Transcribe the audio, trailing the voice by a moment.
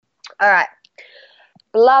All right.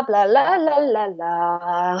 Blah, blah, la, la, la,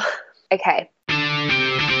 la. Okay.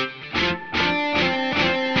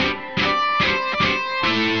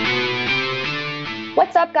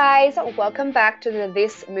 What's up, guys? Welcome back to the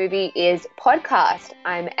This Movie Is podcast.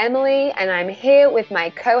 I'm Emily and I'm here with my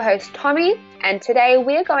co-host Tommy, and today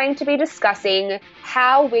we're going to be discussing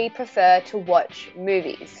how we prefer to watch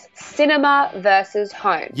movies. Cinema versus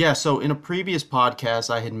home. Yeah, so in a previous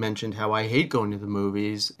podcast, I had mentioned how I hate going to the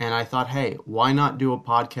movies, and I thought, hey, why not do a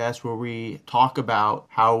podcast where we talk about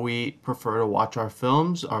how we prefer to watch our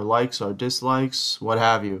films, our likes, our dislikes, what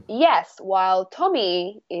have you? Yes, while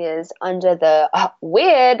Tommy is under the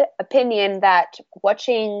weird opinion that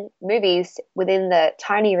watching movies within the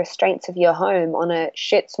tiny restraints of your home on a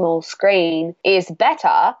shit small screen is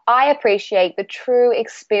better, I appreciate the true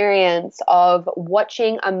experience of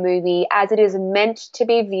watching a movie as it is meant to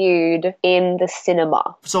be viewed in the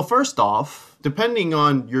cinema. So first off, depending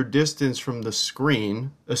on your distance from the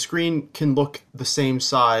screen, a screen can look the same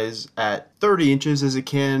size at 30 inches as it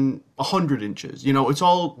can 100 inches. You know, it's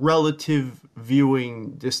all relative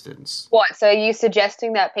viewing distance. What, so are you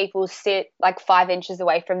suggesting that people sit like 5 inches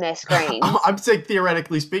away from their screen? I'm saying,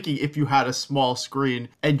 theoretically speaking, if you had a small screen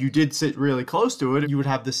and you did sit really close to it, you would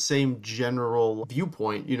have the same general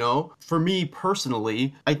viewpoint, you know? For me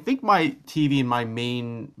personally, I think my TV in my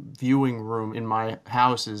main viewing room in my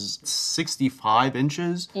house is 65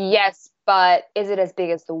 inches. Yes, but is it as big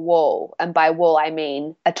as the wall? And by wall, I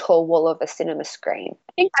mean a tall wall of a cinema screen.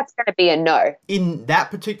 I think that's going to be a no. In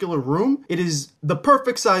that particular room, it is the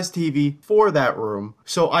perfect size TV for that room.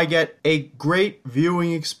 So I get a great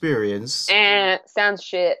viewing experience. Sounds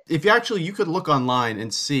shit. If you could look online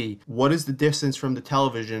and see what is the distance from the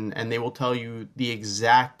television, and they will tell you the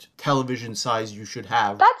exact television size you should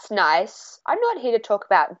have. That's nice. I'm not here to talk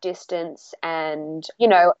about distance and,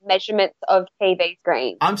 measurements of TV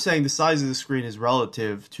screens. I'm saying the size of the screen is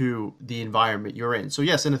relative to the environment you're in. So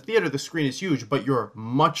yes, in a theater, the screen is huge, but you're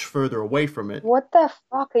much further away from it. What the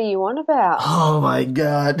fuck are you on about? Oh my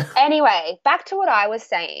God. Anyway, back to what I was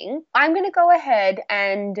saying. I'm going to go ahead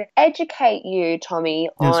and educate you, Tommy,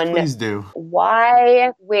 Yes, on please do.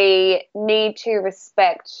 why we need to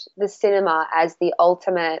respect the cinema as the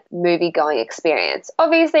ultimate movie-going experience.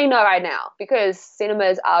 Obviously not right now, because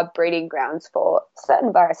cinemas are breeding grounds for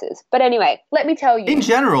certain viruses. But anyway, let me tell you. In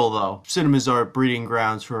general, though, cinemas are breeding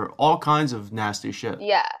grounds for all kinds of nasty shit.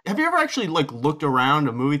 Yeah. Have you ever actually looked around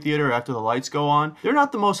a movie theater after the lights go on? They're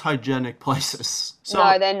not the most hygienic places.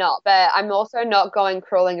 No, they're not. But I'm also not going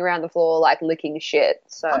crawling around the floor licking shit.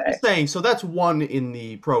 So I'm just saying, so that's one in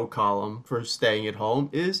the pro column for staying at home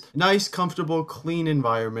is nice, comfortable, clean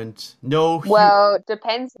environment. Well,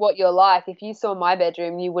 depends what you're like. If you saw my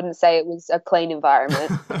bedroom, you wouldn't say it was a clean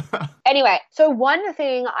environment. Anyway, so one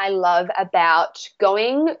thing I love about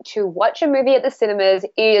going to watch a movie at the cinemas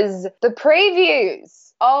is the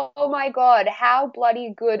previews. Oh my God, how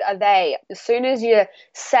bloody good are they? As soon as you're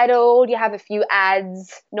settled, you have a few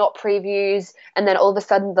ads, not previews, and then all of a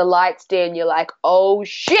sudden the lights dim, you're like, oh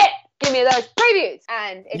shit! Give me those previews.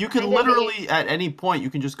 And you can literally, at any point, you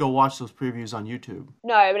can just go watch those previews on YouTube.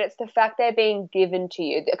 No, but it's the fact they're being given to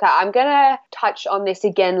you. Okay, I'm going to touch on this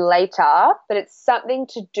again later, but it's something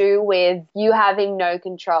to do with you having no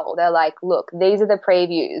control. They're like, look, these are the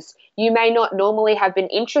previews. You may not normally have been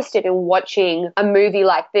interested in watching a movie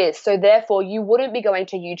like this, so therefore you wouldn't be going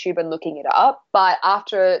to YouTube and looking it up. But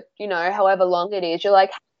after, however long it is, you're like,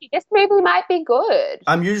 this movie might be good.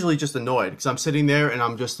 I'm usually just annoyed because I'm sitting there and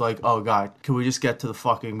I'm just like, oh God, can we just get to the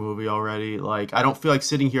fucking movie already? Like, I don't feel like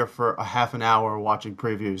sitting here for a half an hour watching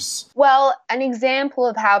previews. Well, an example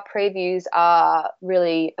of how previews are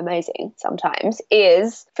really amazing sometimes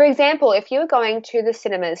is, for example, if you're going to the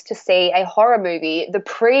cinemas to see a horror movie, the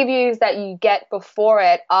previews that you get before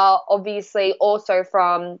it are obviously also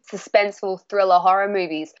from suspenseful thriller horror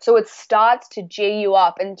movies. So it starts to G you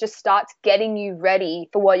up and just starts getting you ready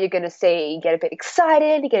for what you're going to see. You get a bit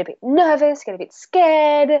excited, you get a bit nervous, you get a bit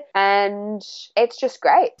scared, and it's just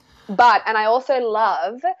great. And I also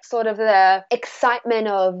love sort of the excitement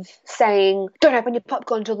of saying, don't open your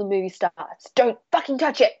popcorn until the movie starts. Don't fucking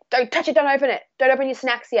touch it. Don't touch it. Don't open it. Don't open your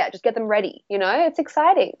snacks yet. Just get them ready. It's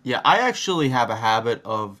exciting. Yeah, I actually have a habit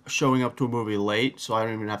of showing up to a movie late, so I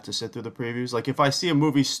don't even have to sit through the previews. Like, if I see a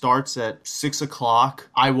movie starts at 6 o'clock,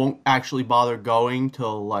 I won't actually bother going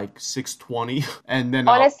till 6:20. And then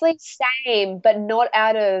honestly, same, but not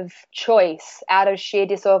out of choice, out of sheer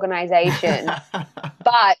disorganization.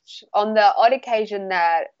 But on the odd occasion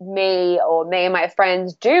that me and my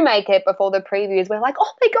friends do make it before the previews, we're like,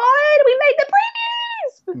 oh my God, we made the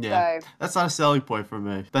previews! Yeah, So, that's not a selling point for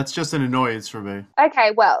me. That's just an annoyance for me.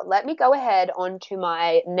 okay, well, let me go ahead on to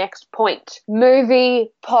my next point.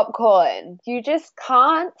 Movie popcorn. You just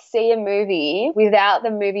can't see a movie without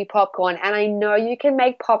the movie popcorn. And I know you can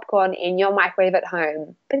make popcorn in your microwave at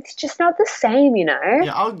home, but it's just not the same, you know?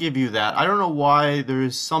 Yeah, I'll give you that. I don't know why there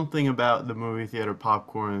is something about the movie theater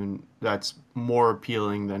popcorn that's more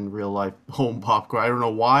appealing than real life home popcorn. I don't know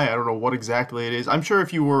why. I don't know what exactly it is. I'm sure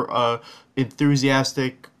if you were a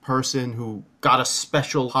enthusiastic person who got a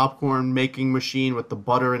special popcorn making machine with the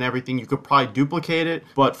butter and everything, you could probably duplicate it.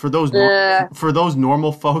 But for those for those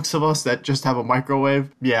normal folks of us that just have a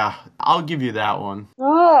microwave, yeah, I'll give you that one.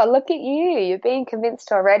 Oh, look at you. You're being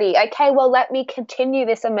convinced already. Okay, well, let me continue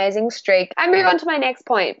this amazing streak and move on to my next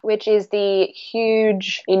point, which is the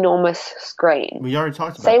huge, enormous screen. We already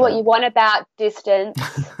talked about Say what that. you want about distance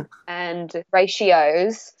and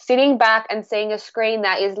ratios. Sitting back and seeing a screen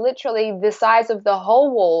that is literally the size of the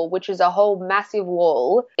whole wall, which is a whole massive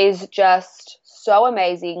wall, is just so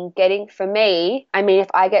amazing. Getting, for me, I mean, if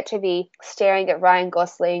I get to be staring at Ryan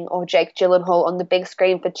Gosling or Jake Gyllenhaal on the big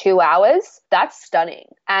screen for 2 hours, that's stunning.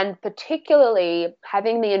 And particularly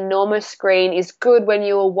having the enormous screen is good when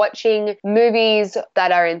you are watching movies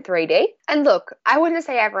that are in 3D. And look, I wouldn't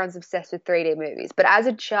say everyone's obsessed with 3D movies, but as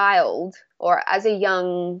a child or as a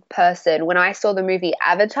young person, when I saw the movie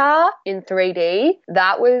Avatar in 3D,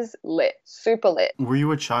 that was lit, super lit. Were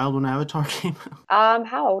you a child when Avatar came out?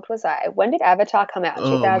 How old was I? When did Avatar come out?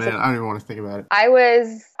 Oh 2000. man, I don't even want to think about it.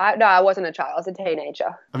 No, I wasn't a child. I was a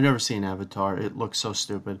teenager. I've never seen Avatar. It looks so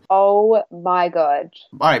stupid. Oh my God.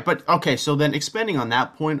 All right, but okay, so then expanding on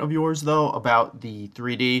that point of yours, though, about the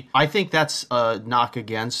 3D, I think that's a knock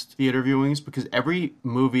against theater viewings because every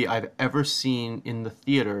movie I've ever seen in the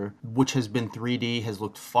theater, which has been 3D, has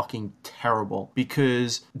looked fucking terrible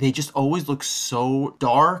because they just always look so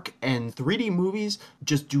dark, and 3D movies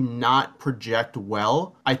just do not project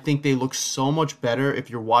well. I think they look so much better if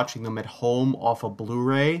you're watching them at home off a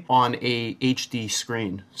Blu-ray on a HD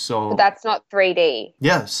screen. So But that's not 3D.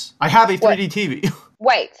 yes, I have a 3D TV.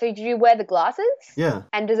 Wait, so do you wear the glasses? Yeah.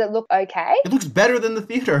 And does it look okay It looks better than the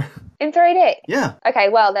theater. in 3D? Yeah. Okay,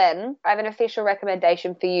 well then, I have an official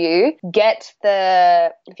recommendation for you.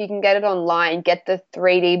 If you can get it online, get the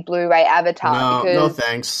 3D Blu-ray Avatar. No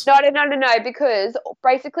thanks. No, because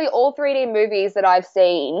basically all 3D movies that I've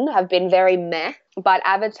seen have been very meh. But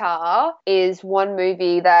Avatar is one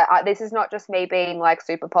movie that, this is not just me being like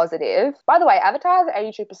super positive. By the way, Avatar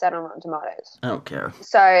is 82% on Rotten Tomatoes. I don't care.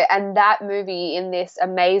 So, and that movie in this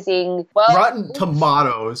amazing, well, Rotten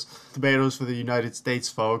Tomatoes for the United States,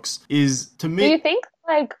 folks, is to do me. you think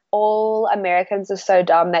like all Americans are so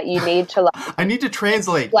dumb that you need to like I need to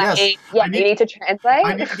translate. like, Yes. yeah, you need to translate?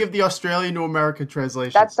 I need to give the Australian to American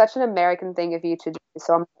translation. That's such an American thing of you to do,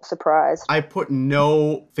 so I'm surprised. I put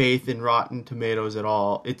no faith in Rotten Tomatoes at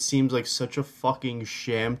all. It seems like such a fucking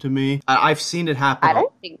sham to me. I've seen it happen. I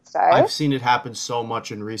don't think so. I've seen it happen so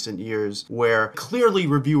much in recent years where clearly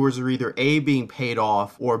reviewers are either A, being paid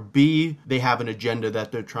off, or B, they have an agenda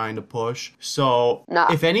that they're trying to push. So,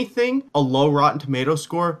 Nah. if anything, a low Rotten Tomato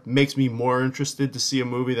score makes me more interested to see a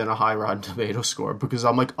movie than a high Rotten Tomato score because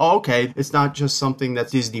I'm like, oh, okay, it's not just something that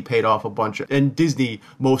Disney paid off a bunch of, and Disney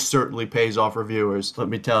most certainly pays off reviewers, let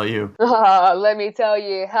me tell you. Let me tell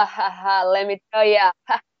you. Ha ha ha. Let me tell you. Ha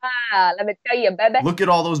ha. Let me tell you, baby. Look at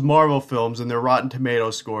all those Marvel films and their Rotten Tomato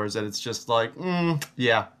scores, and it's just like,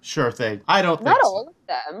 yeah, sure thing. I don't think Not so. all of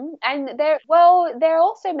them. And they're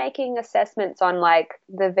also making assessments on like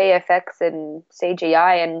the VFX and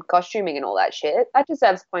CGI and costuming and all that shit. That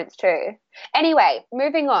deserves points too. Anyway,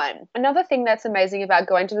 moving on. Another thing that's amazing about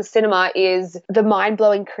going to the cinema is the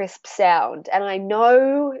mind-blowing crisp sound. And I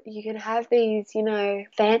know you can have these,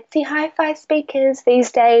 fancy hi-fi speakers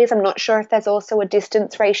these days. I'm not sure if there's also a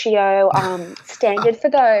distance ratio standard for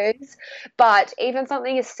those. But even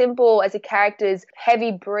something as simple as a character's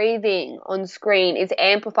heavy breathing on screen is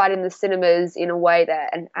amplified in the cinemas in a way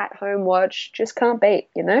that an at-home watch just can't beat,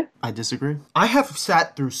 I disagree. I have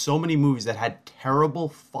sat through so many movies that had terrible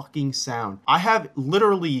fucking sound. I have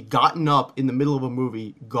literally gotten up in the middle of a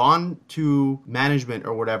movie, gone to management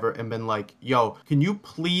or whatever, and been like, yo, can you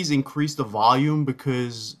please increase the volume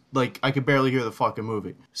because I could barely hear the fucking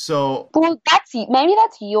movie. So, well,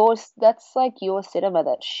 that's like your cinema.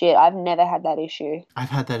 That's shit. I've never had that issue. I've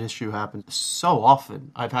had that issue happen so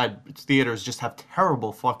often. I've had theaters just have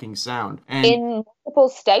terrible fucking sound. And in multiple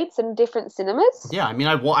states and different cinemas? Yeah, I mean,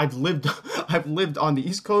 I've lived on the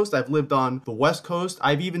East Coast. I've lived on the West Coast.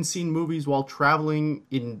 I've even seen movies while traveling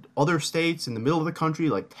in other states in the middle of the country,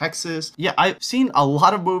 like Texas. Yeah, I've seen a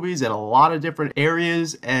lot of movies in a lot of different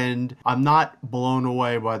areas, and I'm not blown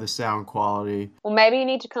away by the sound quality. Well, maybe you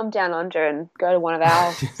need to come down under and go to one of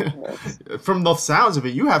our cinemas. From the sounds of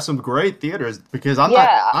it, you have some great theaters because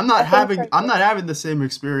Yeah, I'm not I think having so I'm too. not having the same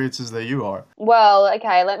experiences that you are. Well,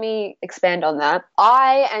 okay, let me expand on that.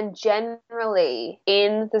 I am generally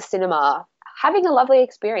in the cinema having a lovely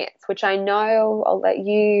experience, which I know I'll let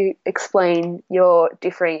you explain your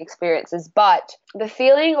differing experiences. But the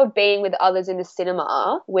feeling of being with others in the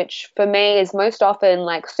cinema, which for me is most often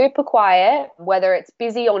like super quiet, whether it's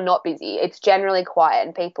busy or not busy, it's generally quiet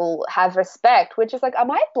and people have respect, which is like,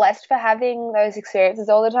 am I blessed for having those experiences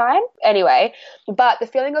all the time? Anyway, but the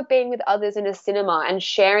feeling of being with others in a cinema and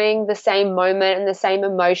sharing the same moment and the same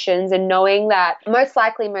emotions and knowing that most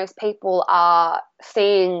likely most people are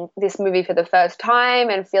seeing this movie for the first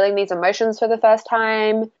time and feeling these emotions for the first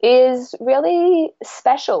time is really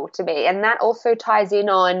special to me. And that also ties in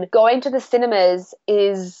on going to the cinemas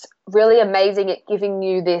is really amazing at giving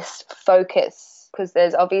you this focus because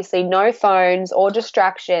there's obviously no phones or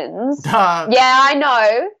distractions. Yeah, I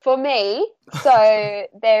know, for me. So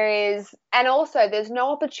there is, and also there's no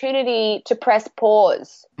opportunity to press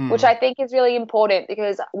pause, which I think is really important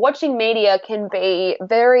because watching media can be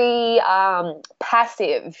very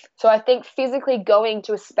passive. So I think physically going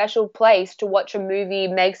to a special place to watch a movie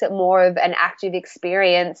makes it more of an active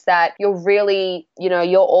experience that you're really,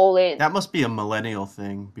 you're all in. That must be a millennial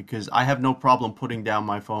thing because I have no problem putting down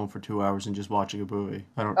my phone for 2 hours and just watching a movie.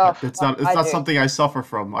 I don't. Oh, It's I not do. something I suffer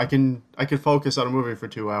from. I can focus on a movie for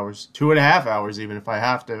 2 hours, 2.5 hours even if I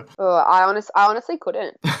have to. Oh, I honestly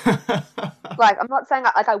couldn't. Like, I'm not saying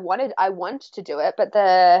like I want to do it, but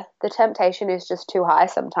the temptation is just too high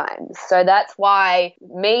sometimes. So that's why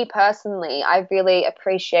me personally, I really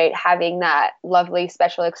appreciate having that lovely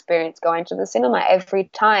special experience going to the cinema every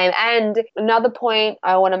time. And another point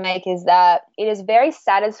I want to make is that it is very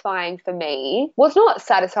satisfying for me. Well, it's not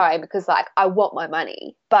satisfying because like I want my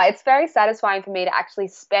money, but it's very satisfying for me to actually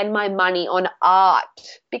spend my money on art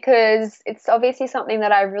because it's obviously something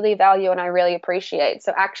that I really value and I really appreciate.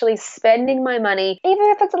 So actually spending my money, even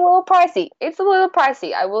if it's a little pricey,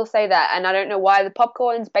 I will say that. And I don't know why the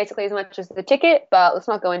popcorn's basically as much as the ticket, but let's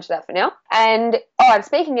not go into that for now. And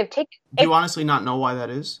speaking of tickets, Do you honestly not know why that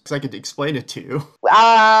is? Because I could explain it to you.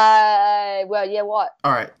 well, yeah, what?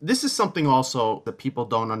 All right, this is something also that people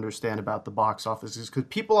don't understand about the box office is because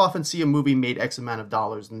people often see a movie made X amount of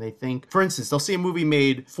dollars and they think, for instance, they'll see a movie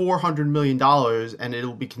made $400 million and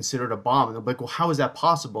it'll be considered a bomb. And they'll be like, well, how is that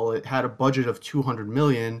possible? It had a budget of $200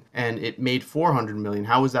 million and it made $400 million.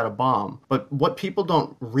 How is that a bomb? But what people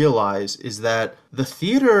don't realize is that the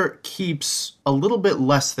theater keeps a little bit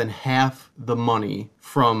less than half the money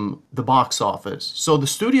from the box office. So the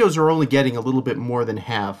studios are only getting a little bit more than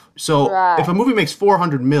half. So Right. if a movie makes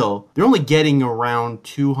 400 mil, they're only getting around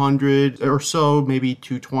 200 or so, maybe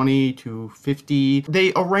 220, 250.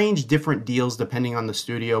 They arrange different deals depending on the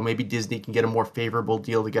studio. Maybe Disney can get a more favorable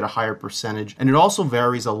deal to get a higher percentage. And it also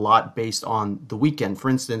varies a lot based on the weekend. For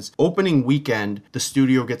instance, opening weekend, the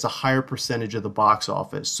studio gets a higher percentage of the box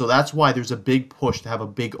office. So that's why there's a big push to have a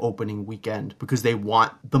big opening weekend because they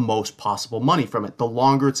want the most possible money from it. The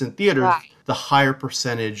longer it's in theaters, Right. the higher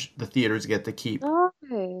percentage the theaters get to keep. Oh.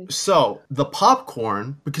 So the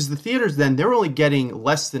popcorn, because the theaters then, they're only getting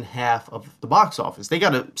less than half of the box office. They got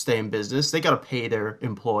to stay in business. They got to pay their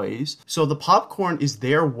employees. So the popcorn is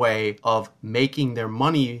their way of making their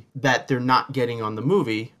money that they're not getting on the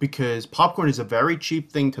movie because popcorn is a very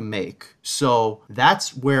cheap thing to make. So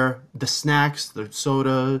that's where the snacks, the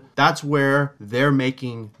soda, that's where they're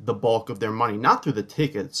making the bulk of their money. Not through the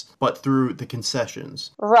tickets, but through the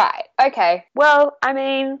concessions. Right. Okay. Well, I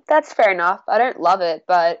mean, that's fair enough. I don't love it,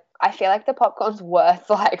 but I feel like the popcorn's worth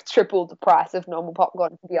like triple the price of normal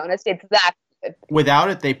popcorn, to be honest. It's that good. Without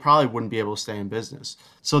it, they probably wouldn't be able to stay in business.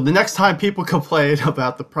 So the next time people complain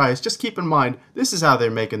about the price, just keep in mind, this is how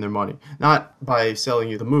they're making their money, not by selling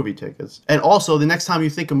you the movie tickets. And also, the next time you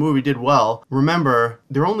think a movie did well, remember,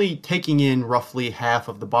 they're only taking in roughly half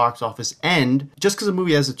of the box office. And just because a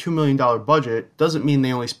movie has a $2 million budget doesn't mean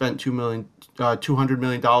they only spent $200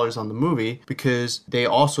 million on the movie because they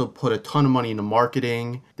also put a ton of money into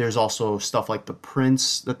marketing. There's also stuff like the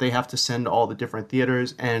prints that they have to send to all the different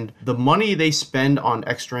theaters. And the money they spend on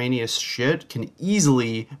extraneous shit can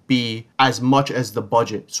easily be as much as the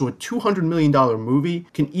budget. So a $200 million movie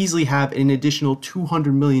can easily have an additional $200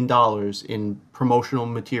 million in promotional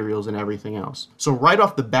materials and everything else. So right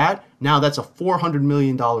off the bat, now that's a $400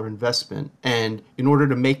 million investment. And in order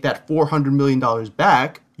to make that $400 million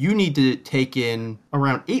back, you need to take in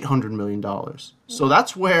around $800 million. So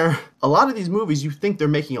that's where a lot of these movies, you think they're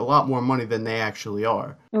making a lot more money than they actually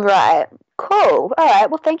are. Right. Cool. All right.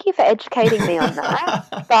 Well, thank you for educating me on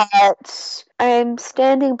that. But I'm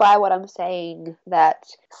standing by what I'm saying, that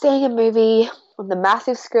seeing a movie on the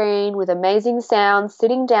massive screen with amazing sound,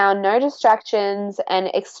 sitting down, no distractions, and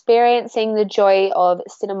experiencing the joy of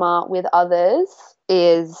cinema with others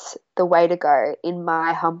is the way to go, in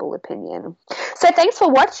my humble opinion. So thanks for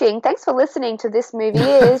watching. Thanks for listening to This Movie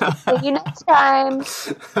Is. See you next time.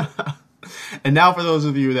 And now for those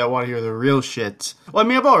of you that want to hear the real shit. Well, I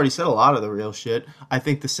mean, I've already said a lot of the real shit. I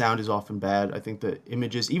think the sound is often bad. I think the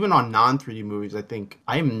images, even on non-3D movies, I think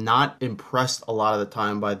I am not impressed a lot of the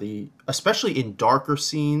time by especially in darker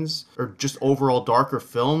scenes or just overall darker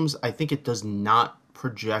films, I think it does not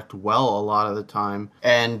project well a lot of the time.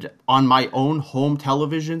 And on my own home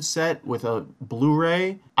television set with a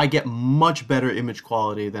Blu-ray, I get much better image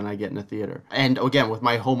quality than I get in a theater. And again, with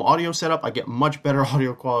my home audio setup, I get much better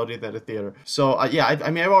audio quality than a theater. So I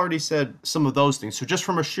mean, I've already said some of those things. So just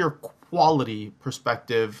from a sheer quality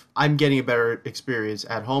perspective, I'm getting a better experience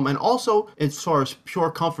at home. And also, as far as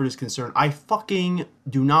pure comfort is concerned, I fucking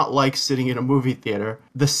do not like sitting in a movie theater.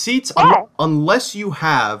 The seats, unless you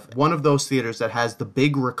have one of those theaters that has the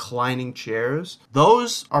big reclining chairs,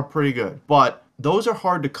 those are pretty good. But those are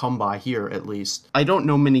hard to come by here, at least. I don't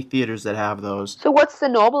know many theaters that have those. So what's the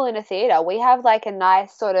normal in a theater? We have like a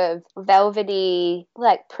nice sort of velvety,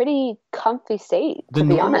 like pretty comfy seat, to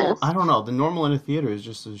be honest. I don't know. The normal in a theater is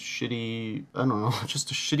just a shitty, I don't know, just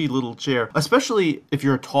a shitty little chair. Especially if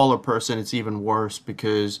you're a taller person, it's even worse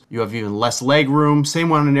because you have even less leg room.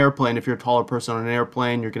 Same on an airplane. If you're a taller person on an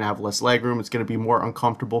airplane, you're going to have less leg room. It's going to be more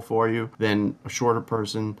uncomfortable for you than a shorter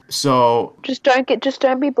person. So just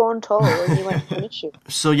don't be born tall and you won't finish it.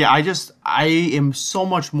 So yeah, I am so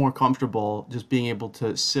much more comfortable just being able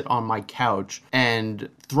to sit on my couch and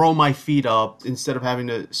throw my feet up instead of having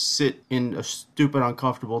to sit in a stupid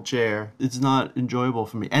uncomfortable chair. It's not enjoyable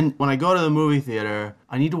for me. And when I go to the movie theater,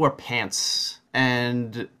 I need to wear pants.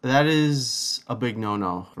 And that is a big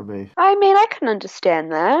no-no for me. I mean, I can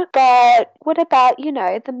understand that. But what about,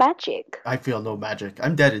 the magic? I feel no magic.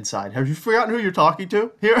 I'm dead inside. Have you forgotten who you're talking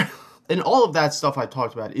to here? And all of that stuff I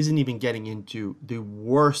talked about isn't even getting into the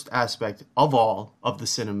worst aspect of all of the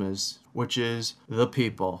cinemas, which is the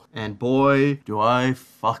people. And boy, do I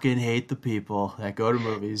fucking hate the people that go to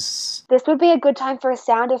movies. This would be a good time for a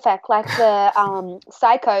sound effect, like the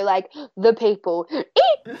Psycho, like the people.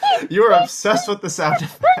 You're obsessed with the sound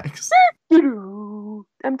effects.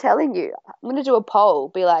 I'm telling you, I'm going to do a poll,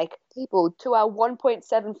 be like, people, to our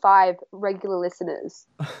 1.75 regular listeners,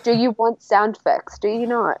 do you want sound effects? Do you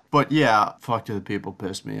not? But yeah, fuck do the people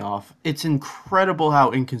piss me off. It's incredible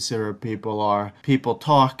how inconsiderate people are. People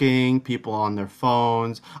talking, people on their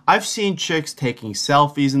phones. I've seen chicks taking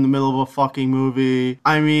selfies in the middle of a fucking movie.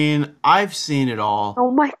 I mean, I've seen it all.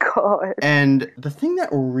 Oh my God. And the thing that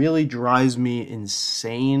really drives me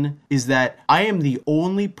insane is that I am the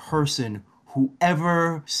only person who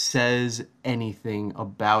ever says anything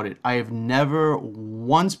about it. I have never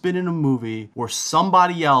once been in a movie where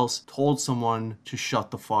somebody else told someone to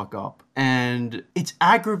shut the fuck up. And it's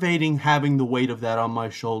aggravating having the weight of that on my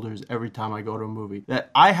shoulders every time I go to a movie. That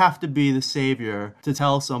I have to be the savior to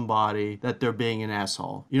tell somebody that they're being an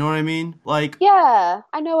asshole. You know what I mean? Like, yeah,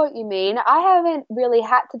 I know what you mean. I haven't really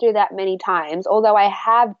had to do that many times, although I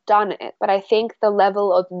have done it. But I think the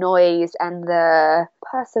level of noise and the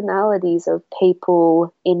personalities of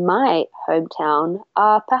people in my hometown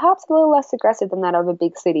are perhaps a little less aggressive than that of a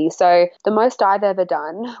big city. So the most I've ever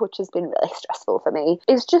done, which has been really stressful for me,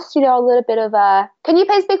 is just, a little bit of a, can you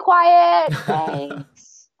please be quiet?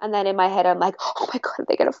 Thanks. And then in my head, I'm like, oh my God,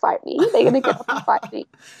 they're going to fight me. They're going to get up and fight me.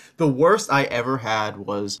 The worst I ever had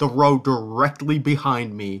was the row directly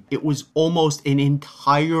behind me. It was almost an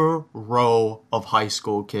entire row of high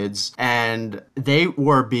school kids. And they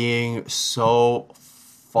were being so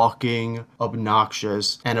fucking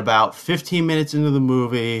obnoxious. And about 15 minutes into the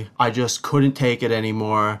movie, I just couldn't take it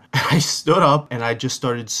anymore. I stood up and I just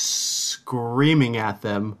started screaming at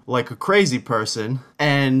them like a crazy person.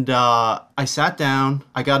 And I sat down.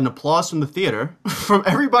 I got an applause from the theater, from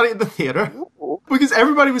everybody in the theater. Because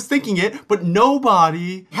everybody was thinking it, but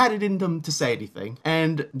nobody had it in them to say anything.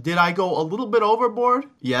 And did I go a little bit overboard?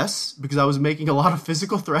 Yes, because I was making a lot of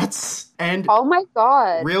physical threats. And oh my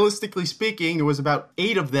God. Realistically speaking, there was about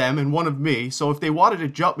 8 of them and 1 of me. So if they wanted to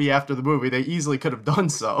jump me after the movie, they easily could have done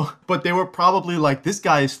so. But they were probably like, this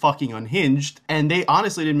guy is fucking unhinged. And they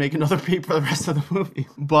honestly didn't make another peep for the rest of the movie.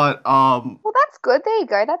 But, well, that's that's good. There you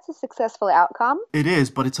go. That's a successful outcome. It is,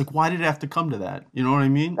 but it's like, why did it have to come to that? You know what I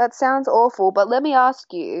mean? That sounds awful, but let me ask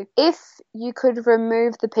you, if you could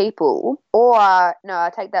remove the people, or no, I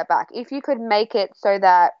take that back. If you could make it so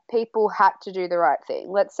that people had to do the right thing,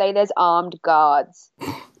 let's say there's armed guards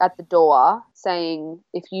at the door saying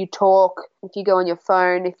if you talk, if you go on your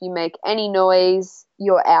phone, if you make any noise,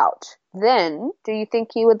 you're out. Then, do you think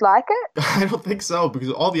you would like it? I don't think so,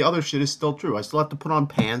 because all the other shit is still true. I still have to put on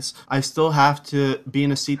pants. I still have to be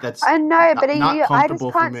in a seat that's I know, but not I just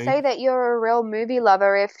comfortable can't for me. say that you're a real movie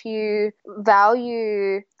lover if you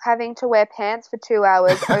value having to wear pants for 2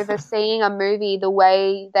 hours over seeing a movie the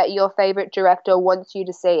way that your favorite director wants you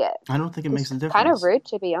to see it. I don't think it makes a difference. Kind of rude,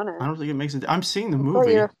 to be honest. I don't think it makes a I'm seeing the I thought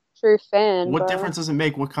movie. you're a true fan. What but... difference does it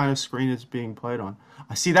make what kind of screen it's being played on?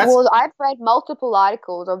 I see that's Well, I've read multiple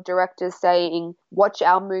articles of directors saying, watch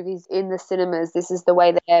our movies in the cinemas. This is the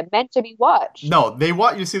way they're meant to be watched. No, they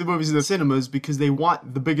want you to see the movies in the cinemas because they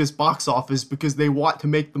want the biggest box office, because they want to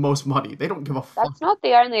make the most money. They don't give a fuck. That's not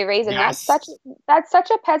the only reason. Yes. That's such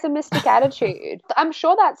a pessimistic attitude. I'm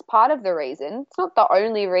sure that's part of the reason. It's not the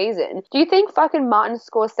only reason. Do you think fucking Martin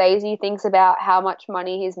Scorsese thinks about how much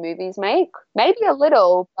money his movies make? Maybe a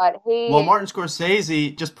little, but he... Well, Martin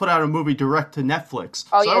Scorsese just put out a movie direct to Netflix.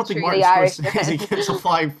 Oh, so yeah, I don't think true, Martin the Scorsese gives a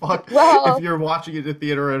flying fuck Well- if you're watching it in the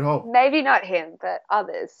theater at home. Maybe not him, but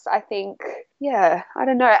others. I think, yeah, I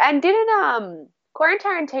don't know. And didn't Quentin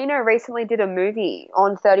Tarantino recently did a movie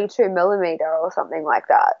on 32 millimeter or something like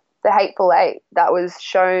that? The Hateful Eight, that was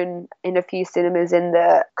shown in a few cinemas in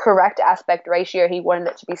the correct aspect ratio he wanted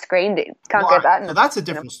it to be screened in. Can't get that. So that's a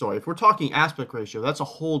different story. If we're talking aspect ratio, that's a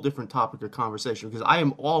whole different topic of conversation, because I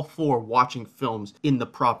am all for watching films in the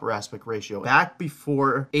proper aspect ratio. Back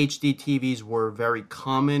before HD TVs were very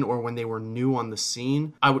common, or when they were new on the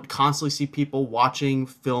scene, I would constantly see people watching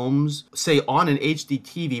films, say on an HD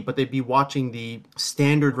TV, but they'd be watching the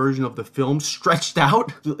standard version of the film stretched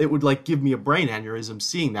out. It would like give me a brain aneurysm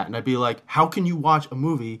seeing that. And I'd be like, how can you watch a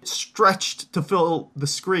movie stretched to fill the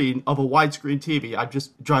screen of a widescreen TV? It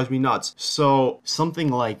just drives me nuts. So something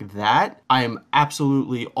like that, I am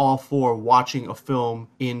absolutely all for watching a film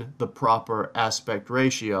in the proper aspect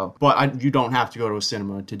ratio. But you don't have to go to a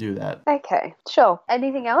cinema to do that. Okay, sure.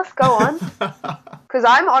 Anything else? Go on. Because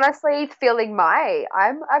I'm honestly feeling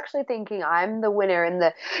I'm actually thinking I'm the winner in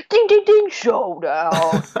the ding ding ding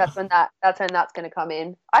showdown. That's when that's going to come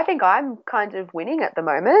in. I think I'm kind of winning at the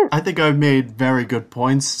moment. I think I've made very good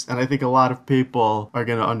points, and I think a lot of people are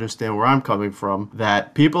going to understand where I'm coming from,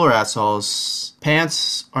 that people are assholes,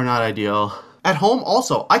 pants are not ideal. At home,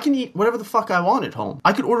 also, I can eat whatever the fuck I want at home.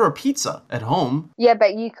 I could order a pizza at home. Yeah,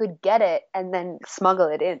 but you could get it and then smuggle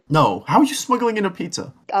it in. No. How are you smuggling in a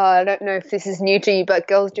pizza? I don't know if this is new to you, but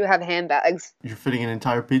girls do have handbags. You're fitting an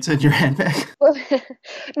entire pizza in your handbag?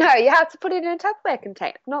 No, you have to put it in a Tupperware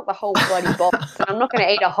container, not the whole bloody box. And I'm not going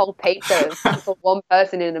to eat a whole pizza for one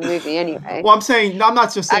person in a movie anyway. Well, I'm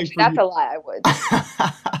not just saying. Actually, that's a lie, I would.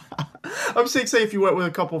 I'm saying, say if you went with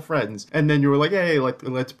a couple friends and then you were like, hey,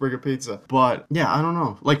 let's bring a pizza. But yeah, I don't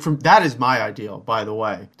know. That is my ideal, by the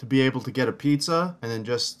way, to be able to get a pizza and then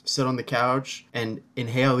just sit on the couch and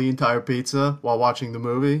inhale the entire pizza while watching the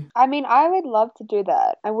movie. I mean, I would love to do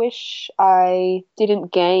that. I wish I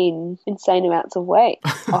didn't gain insane amounts of weight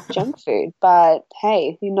off junk food, but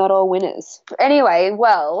hey, you're not all winners. Anyway,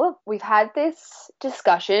 well, we've had this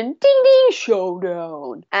discussion, ding ding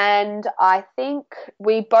showdown, and I think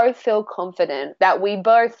we both feel confident that we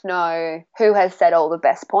both know who has said all the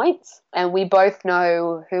best points, and we both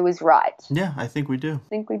know who is right. Yeah, I think we do. I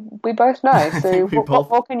think we both know. So what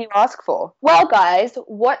more can you ask for? Well, guys,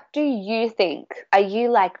 what do you think? Are you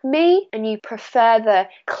like me and you prefer the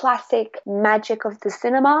classic magic of the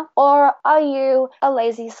cinema? Or are you a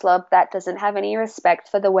lazy slob that doesn't have any respect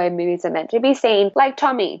for the way movies are meant to be seen? Like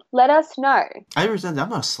Tommy, let us know. I understand I'm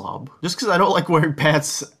not a slob. Just because I don't like wearing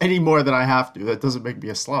pants any more than I have to, that doesn't make me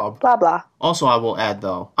a slob. Blah, blah. Also, I will add,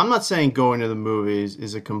 though, I'm not saying going to the movies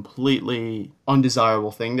is a completely undesirable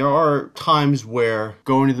thing. There are times where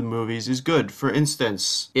going to the movies is good. For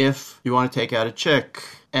instance, if you want to take out a chick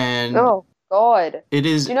and... Oh, God. It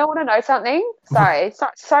is... Do you want to know something? Sorry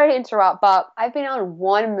to interrupt, but I've been on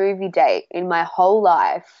one movie date in my whole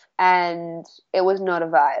life, and it was not a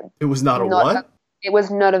vibe. It was not a what? It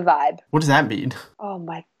was not a vibe. What does that mean? Oh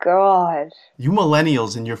my God. You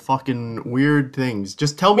millennials and your fucking weird things.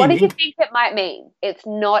 Just tell me. What do you think it might mean? It's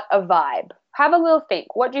not a vibe. Have a little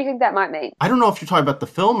think. What do you think that might mean? I don't know if you're talking about the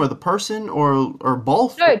film or the person or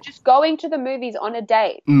both. No, just going to the movies on a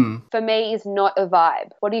date for me is not a vibe.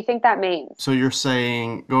 What do you think that means? So you're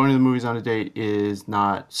saying going to the movies on a date is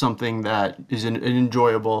not something that is an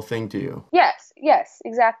enjoyable thing to you? Yes. Yes,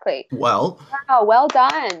 exactly. Well, Wow, well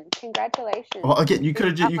done. Congratulations. again, you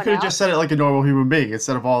Figured that you one could have out. just said it like a normal human being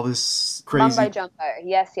instead of all this Mumbo crazy jumbo.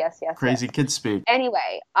 Yes, yes, yes, yes. crazy kid speak.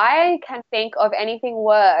 Anyway, I can think of anything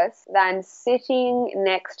worse than sitting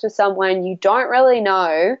next to someone you don't really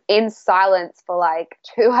know in silence for like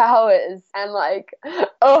 2 hours and like,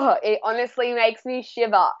 oh, it honestly makes me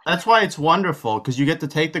shiver. That's why it's wonderful because you get to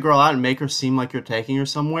take the girl out and make her seem like you're taking her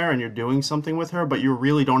somewhere and you're doing something with her, but you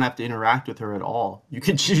really don't have to interact with her at all. You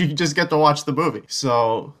just get to watch the movie.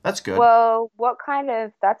 So that's good. Well,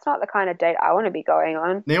 that's not the kind of date I want to be going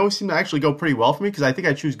on. They always seem to actually go pretty well for me because I think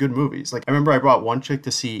I choose good movies. Like I remember I brought one chick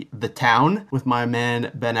to see The Town with my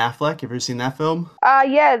man Ben Affleck. Have you ever seen that film?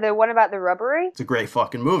 Yeah, the one about the robbery. It's a great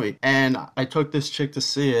fucking movie. And I took this chick to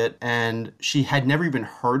see it and she had never even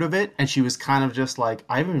heard of it. And she was kind of just like,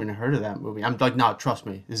 I haven't even heard of that movie. I'm like, no, trust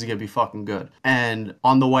me, this is gonna be fucking good. And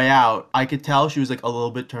on the way out, I could tell she was like a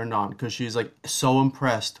little bit turned on because she was like so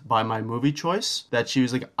impressed by my movie choice that she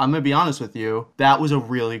was like, I'm gonna be honest with you, that was a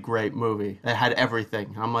really great movie. It had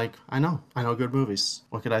everything. I'm like, I know good movies.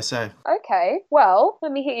 What could I say? Okay, well,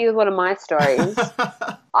 let me hit you with one of my stories.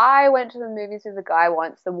 I went to the movies with a guy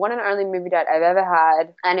once, the one and only movie date I've ever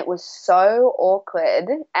had, and it was so awkward,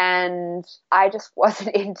 and I just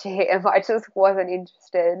wasn't into him. I just wasn't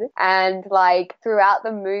interested. And like throughout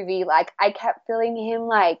the movie, like I kept feeling him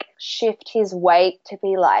like shift his weight to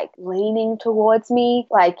be like leaning towards me,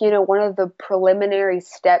 like, you know, one of the preliminary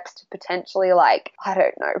steps to potentially like, I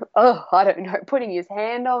don't know, putting his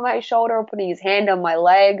hand on my shoulder or putting his hand on my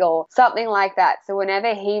leg or something like that. So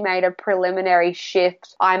whenever he made a preliminary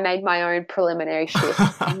shift, I made my own preliminary shift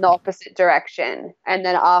in the opposite direction. And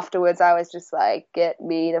then afterwards, I was just like, get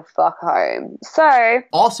me the fuck home. So.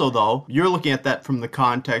 Also, though, you're looking at that from the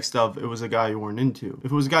context of it was a guy you weren't into.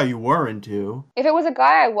 If it was a guy you were into. If it was a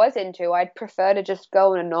guy I was into, I'd prefer to just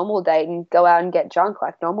go on a normal date and go out and get drunk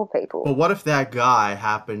like normal people. But what if that guy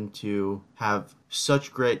happened to have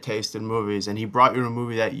such great taste in movies and he brought you to a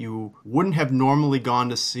movie that you wouldn't have normally gone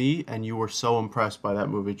to see and you were so impressed by that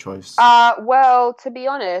movie choice? Well, to be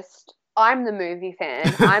honest, I'm the movie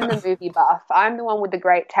fan. I'm the movie buff. I'm the one with the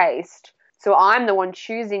great taste. So I'm the one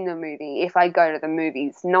choosing the movie if I go to the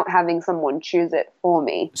movies, not having someone choose it for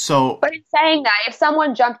me. But in saying that, if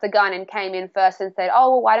someone jumped the gun and came in first and said, oh,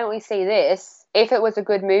 well, why don't we see this? If it was a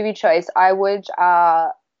good movie choice, I would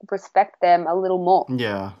respect them a little more.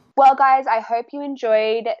 Yeah. Well, guys, I hope you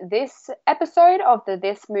enjoyed this episode of the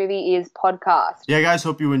This Movie Is podcast. Yeah, guys,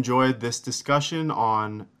 hope you enjoyed this discussion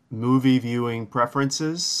on movie viewing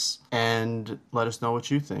preferences and let us know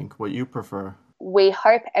what you think, what you prefer. We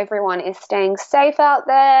hope everyone is staying safe out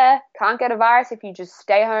there. Can't get a virus if you just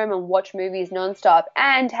stay home and watch movies nonstop.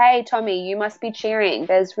 And hey, Tommy, you must be cheering.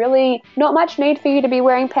 There's really not much need for you to be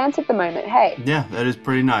wearing pants at the moment. Hey. Yeah, that is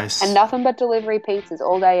pretty nice. And nothing but delivery pizzas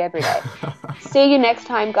all day, every day. See you next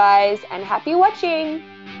time, guys, and happy watching.